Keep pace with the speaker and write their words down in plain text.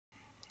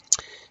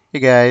Hey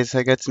guys,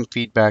 I got some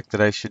feedback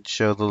that I should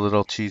show the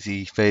little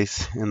cheesy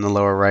face in the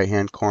lower right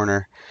hand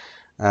corner.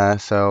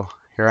 So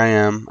here I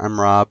am,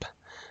 I'm Rob.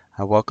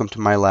 Welcome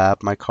to my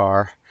lab, my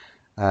car.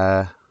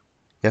 Uh,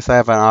 yes, I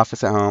have an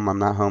office at home. I'm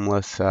not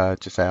homeless,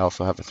 just I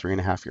also have a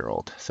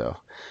 3.5-year-old, so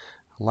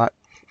a lot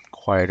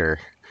quieter.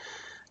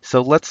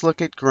 So let's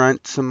look at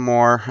grunt some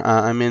more.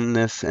 I'm in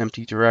this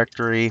empty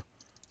directory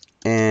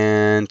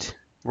and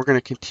we're going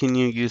to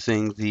continue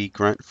using the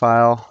grunt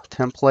file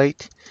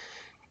template,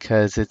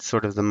 because it's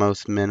sort of the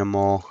most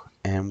minimal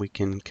and we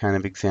can kind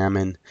of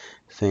examine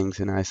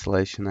things in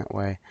isolation that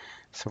way.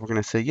 So we're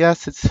going to say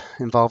yes, it's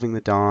involving the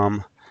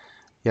DOM.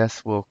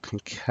 Yes, we'll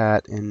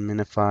concat and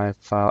minify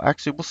file.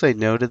 Actually, we'll say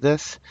no to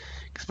this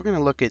because we're going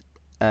to look at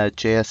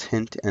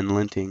jshint and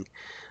linting.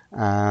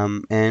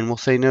 And we'll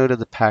say no to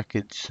the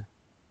package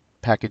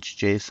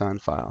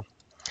JSON file.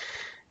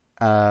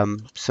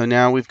 So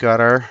now we've got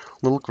our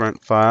little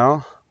grunt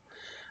file.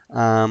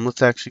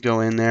 Let's actually go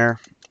in there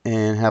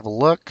and have a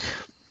look.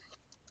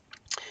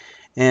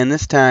 And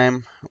this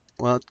time,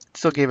 well, it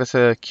still gave us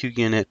a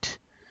QUnit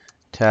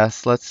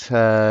test. Let's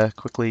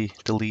quickly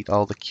delete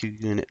all the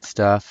QUnit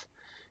stuff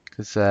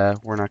because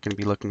we're not going to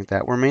be looking at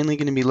that. We're mainly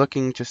going to be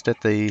looking just at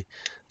the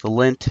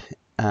lint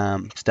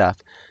stuff.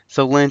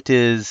 So lint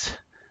is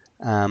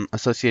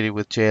associated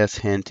with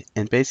jshint,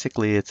 and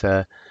basically it's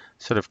a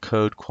sort of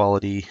code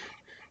quality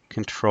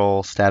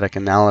control static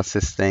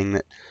analysis thing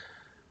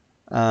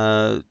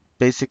that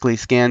basically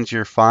scans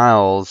your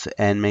files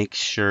and makes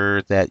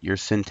sure that your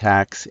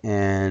syntax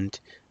and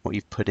what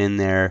you've put in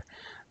there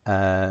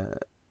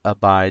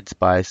abides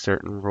by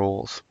certain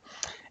rules.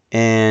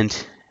 And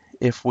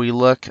if we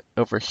look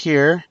over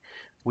here,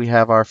 we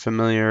have our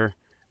familiar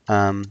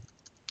init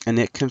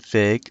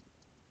config,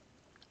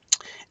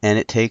 and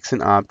it takes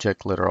an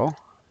object literal,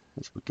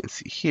 as we can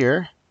see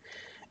here,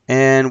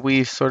 and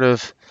we've sort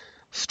of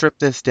stripped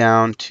this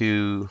down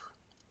to,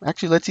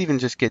 actually, let's even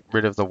just get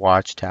rid of the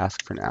watch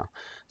task for now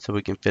so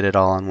we can fit it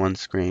all on one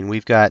screen.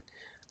 We've got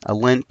a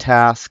lint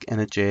task and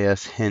a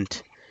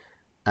jshint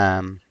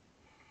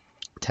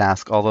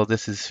task, although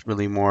this is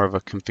really more of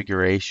a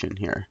configuration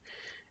here.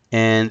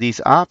 And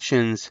these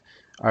options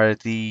are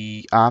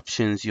the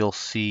options you'll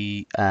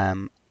see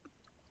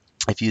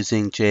if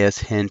using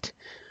jshint.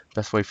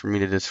 Best way for me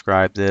to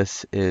describe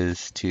this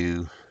is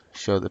to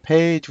show the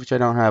page, which I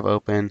don't have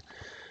open.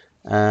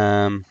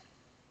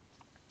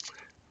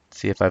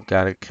 See if I've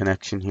got a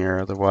connection here,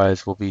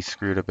 otherwise we'll be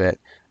screwed a bit.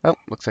 Oh,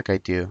 looks like I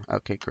do.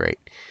 Okay, great.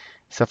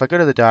 So if I go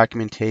to the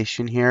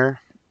documentation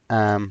here,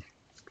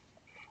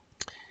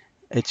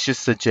 it's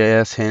just the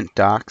jshint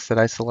docs that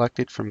I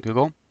selected from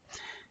Google.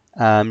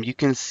 You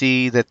can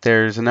see that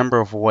there's a number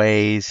of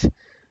ways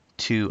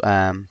to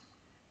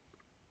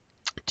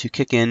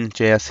kick in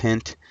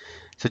jshint.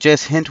 So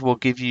jshint will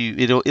give you,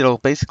 it'll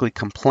basically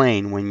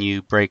complain when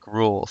you break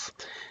rules.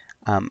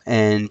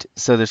 And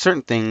so there's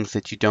certain things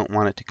that you don't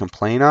want it to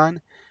complain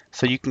on,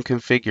 so you can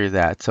configure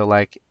that. So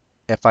like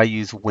if I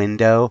use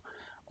window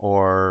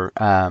or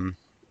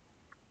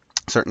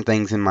certain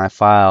things in my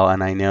file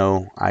and I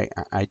know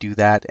I do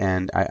that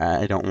and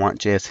I don't want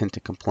jshint to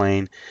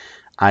complain,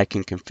 I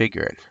can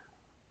configure it.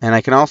 And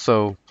I can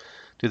also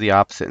do the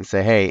opposite and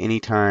say, hey,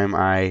 anytime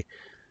I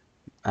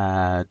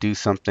do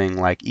something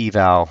like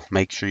eval,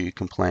 make sure you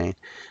complain.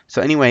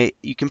 So anyway,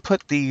 you can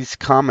put these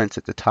comments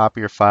at the top of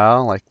your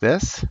file like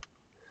this.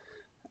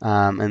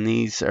 And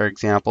these are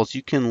examples.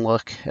 You can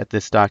look at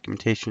this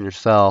documentation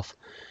yourself,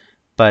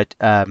 but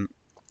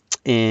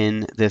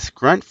in this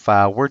grunt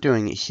file, we're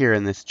doing it here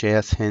in this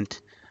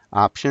jshint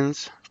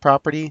options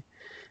property.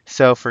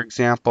 So for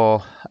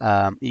example,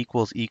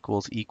 equals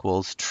equals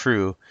equals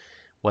true.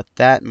 What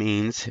that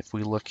means, if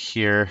we look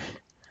here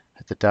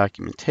at the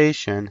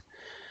documentation,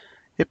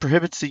 it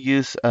prohibits the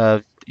use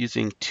of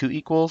using two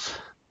equals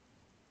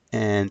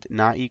and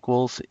not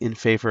equals in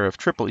favor of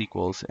triple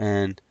equals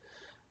and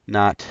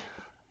not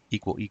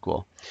equal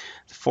equal.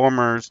 The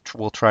formers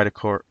will try to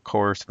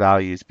coerce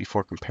values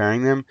before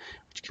comparing them,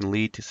 which can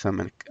lead to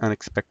some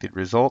unexpected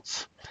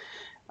results.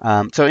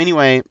 So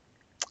anyway,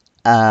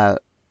 we're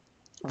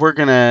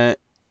going to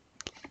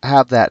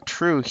have that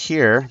true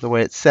here, the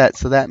way it's set.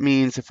 So that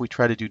means if we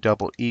try to do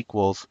double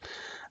equals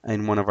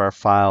in one of our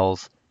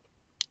files,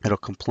 it'll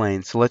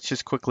complain. So let's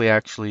just quickly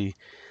actually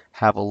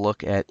have a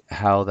look at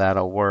how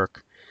that'll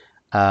work.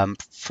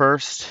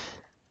 First,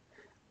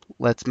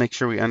 let's make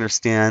sure we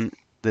understand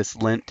this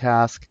lint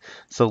task.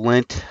 So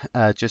lint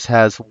just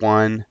has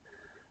one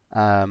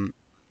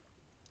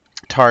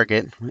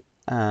target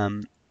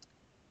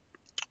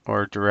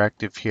or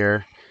directive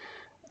here,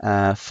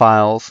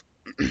 files,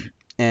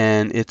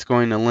 and it's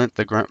going to lint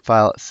the grunt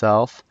file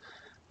itself.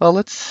 Well,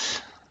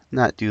 let's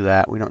not do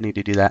that. We don't need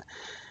to do that.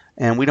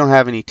 And we don't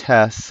have any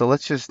tests, so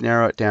let's just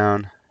narrow it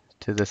down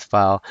to this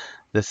file,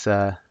 this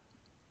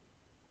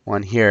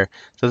one here.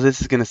 So this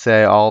is going to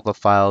say all the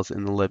files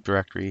in the lib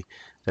directory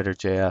that are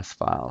JS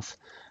files.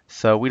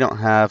 So we don't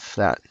have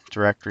that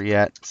directory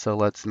yet, so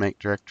let's make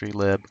directory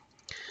lib.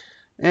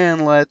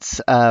 And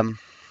let's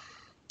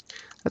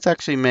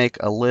actually make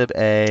a lib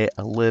A,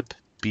 a lib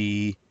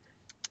B,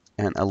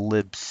 and a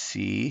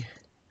libc,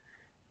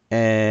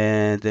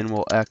 and then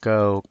we'll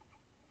echo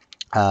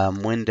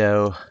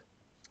window.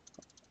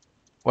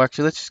 Well,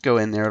 actually, let's just go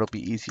in there. It'll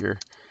be easier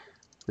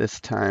this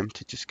time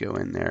to just go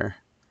in there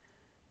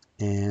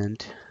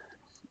and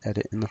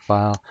edit in the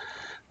file.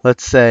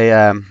 Let's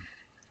say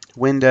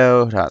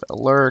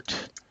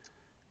window.alert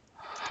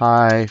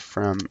hi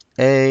from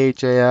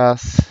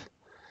AJS.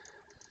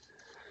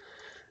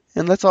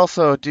 And let's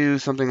also do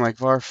something like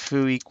var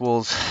foo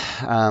equals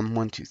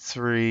 1, 2,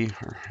 3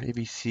 or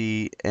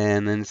ABC,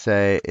 and then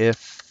say if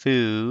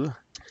foo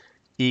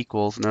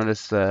equals,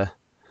 notice the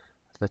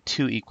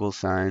two equal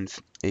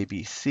signs,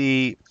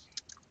 ABC,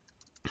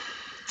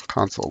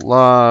 console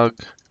log,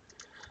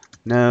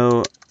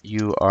 no,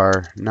 you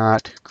are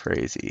not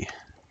crazy.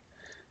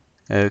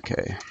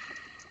 Okay.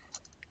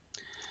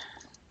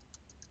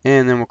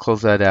 And then we'll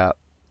close that out.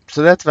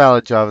 So that's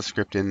valid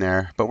JavaScript in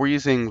there, but we're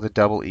using the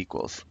double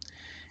equals.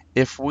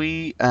 If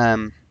we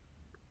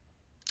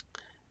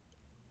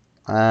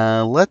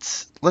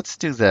let's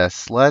do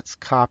this. Let's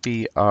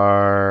copy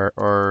our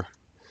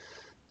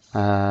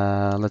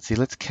let's see.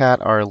 Let's cat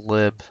our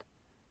lib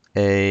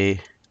a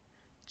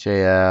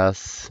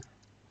JS,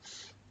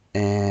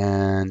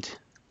 and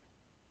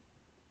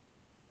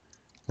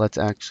let's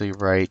actually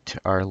write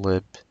our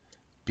lib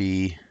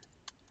b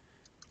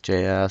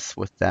JS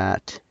with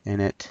that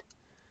in it,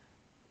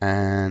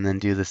 and then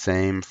do the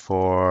same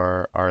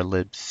for our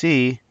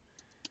libc.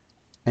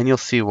 And you'll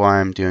see why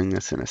I'm doing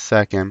this in a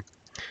second.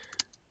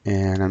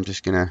 And I'm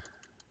just gonna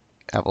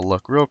have a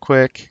look real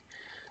quick.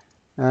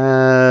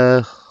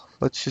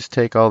 Let's just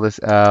take all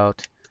this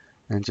out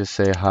and just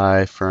say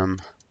hi from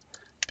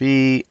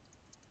B,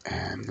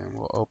 and then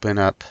we'll open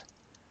up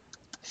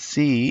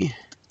C.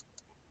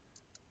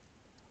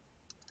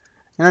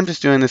 And I'm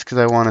just doing this because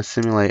I want to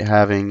simulate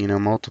having,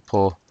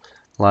 multiple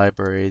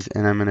libraries,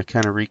 and I'm going to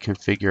kind of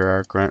reconfigure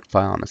our grunt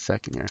file in a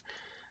second here.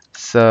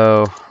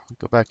 So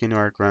go back into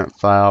our grunt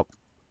file.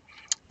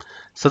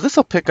 So this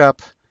will pick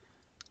up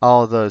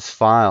all of those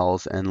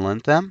files and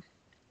lint them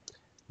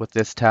with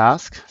this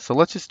task. So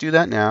let's just do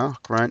that now,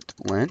 grunt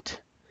lint,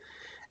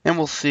 and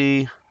we'll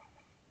see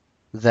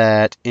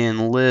that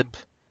in lib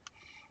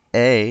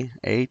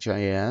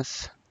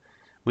a.js,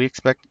 we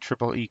expect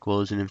triple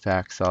equals and in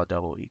fact saw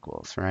double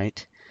equals,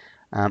 right?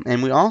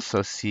 And we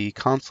also see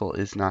console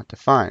is not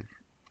defined.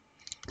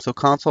 So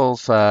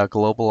console's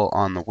global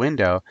on the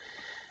window,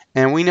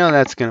 and we know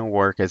that's going to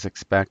work as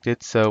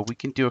expected, so we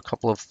can do a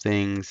couple of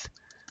things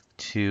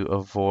to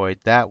avoid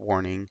that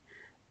warning.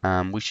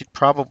 We should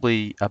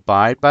probably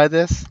abide by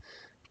this,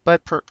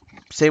 but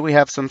say we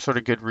have some sort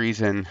of good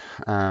reason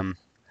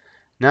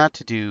not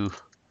to do,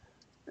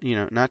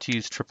 not to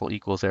use triple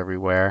equals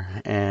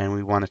everywhere, and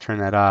we want to turn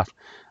that off.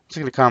 I'm just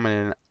going to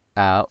comment it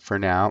out for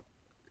now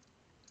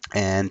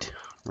and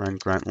run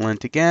grunt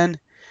lint again.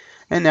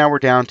 And now we're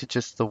down to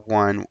just the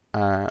one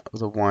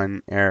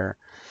error.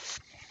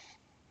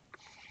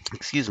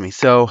 Excuse me.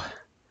 So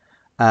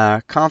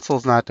console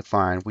is not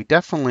defined. We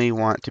definitely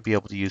want to be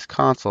able to use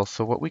console.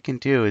 So what we can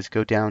do is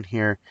go down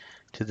here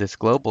to this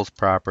globals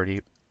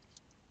property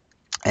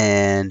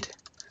and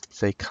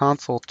say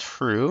console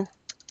true.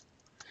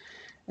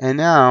 And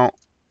now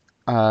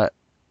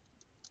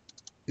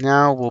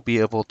we'll be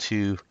able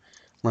to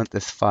lint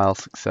this file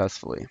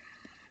successfully.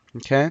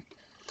 Okay.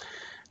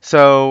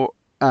 So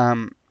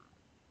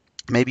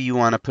maybe you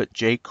want to put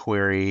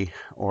jQuery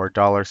or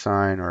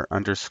 $ or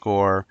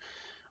underscore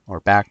or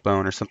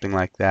backbone or something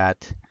like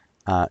that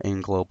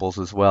in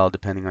globals as well,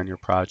 depending on your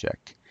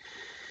project.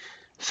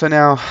 So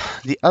now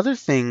the other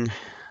thing,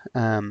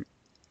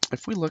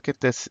 if we look at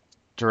this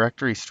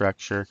directory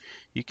structure,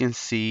 you can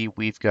see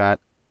we've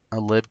got a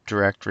lib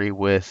directory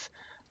with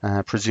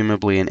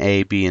presumably an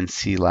A, B, and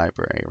C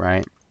library,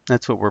 right?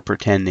 That's what we're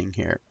pretending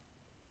here.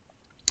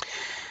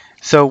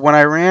 So when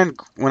I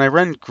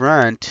run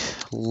grunt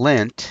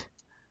lint,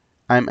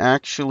 I'm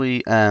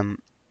actually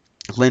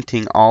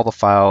linting all the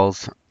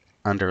files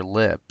under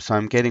lib. So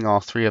I'm getting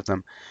all three of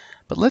them.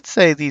 But let's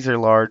say these are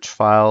large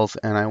files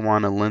and I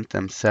want to lint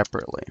them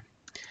separately.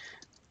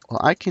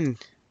 Well, I can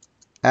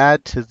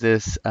add to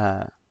this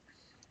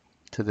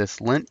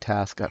lint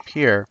task up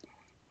here.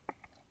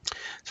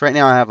 So right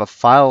now I have a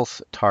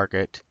files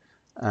target.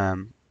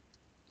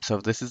 So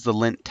this is the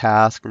lint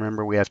task.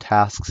 Remember, we have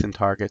tasks and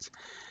targets.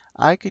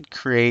 I could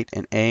create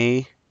an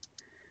A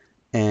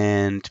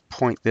and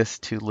point this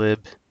to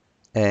lib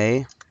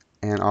A,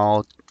 and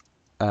all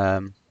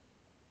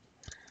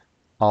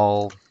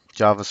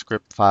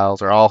JavaScript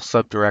files, or all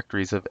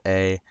subdirectories of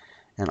A,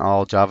 and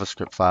all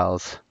JavaScript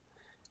files.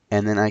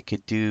 And then I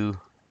could do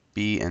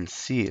B and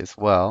C as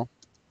well.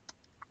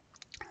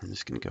 I'm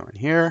just going to go in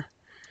here,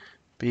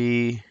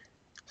 B,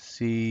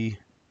 C.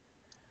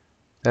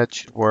 That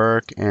should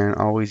work, and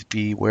always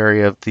be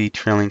wary of the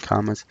trailing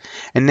commas.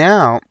 And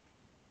now,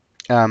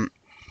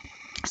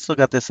 still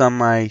got this on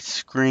my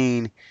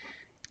screen.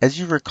 As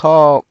you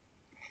recall,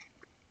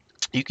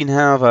 you can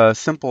have a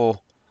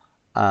simple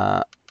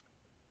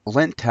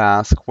lint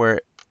task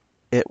where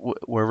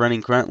we're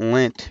running grunt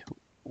lint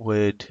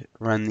would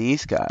run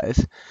these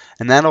guys,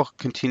 and that'll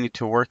continue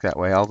to work that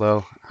way.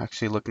 Although,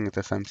 actually looking at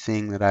this, I'm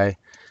seeing that I,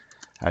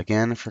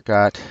 again,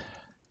 forgot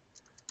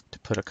to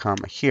put a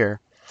comma here.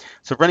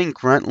 So running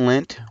grunt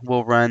lint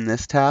will run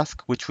this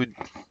task, which would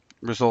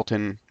result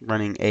in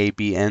running A,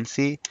 B, and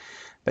C.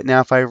 But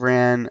now if I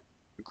ran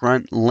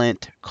grunt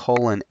lint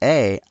colon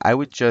A, I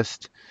would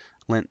just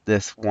lint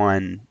this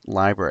one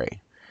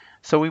library.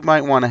 So we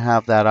might want to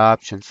have that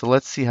option. So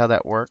let's see how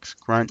that works.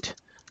 Grunt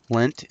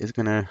lint is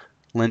going to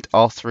lint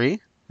all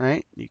three,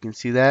 right? You can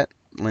see that.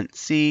 Lint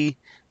C,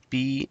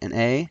 B, and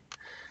A.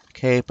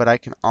 Okay, but I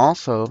can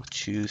also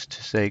choose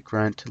to say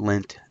grunt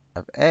lint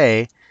of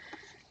A,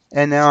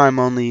 and now I'm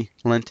only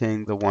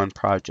linting the one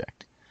project.